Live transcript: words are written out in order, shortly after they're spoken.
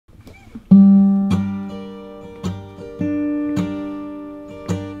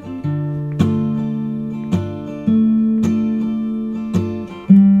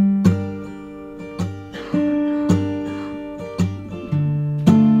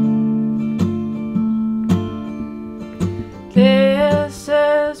This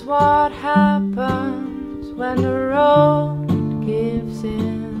is what happens when the road gives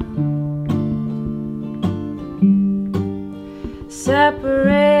in.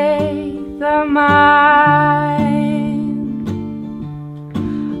 Separate the mind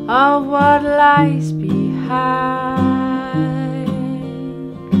of what lies behind.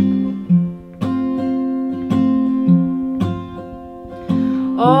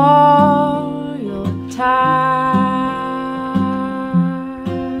 All your time,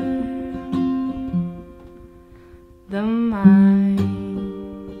 the mind.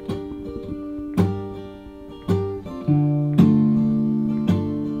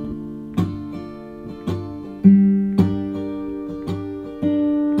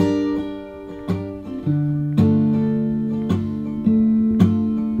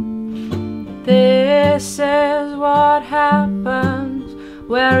 This is what happens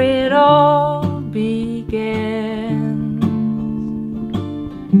where it all begins.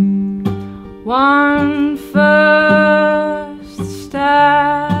 One first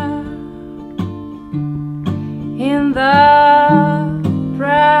step in the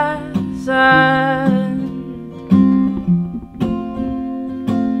present.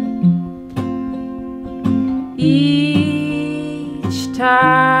 Each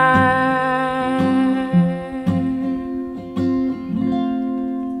time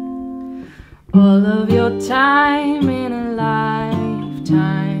all of your time in a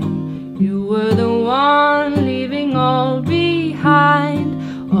lifetime, you were the one leaving all behind.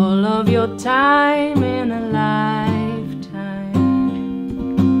 All of your time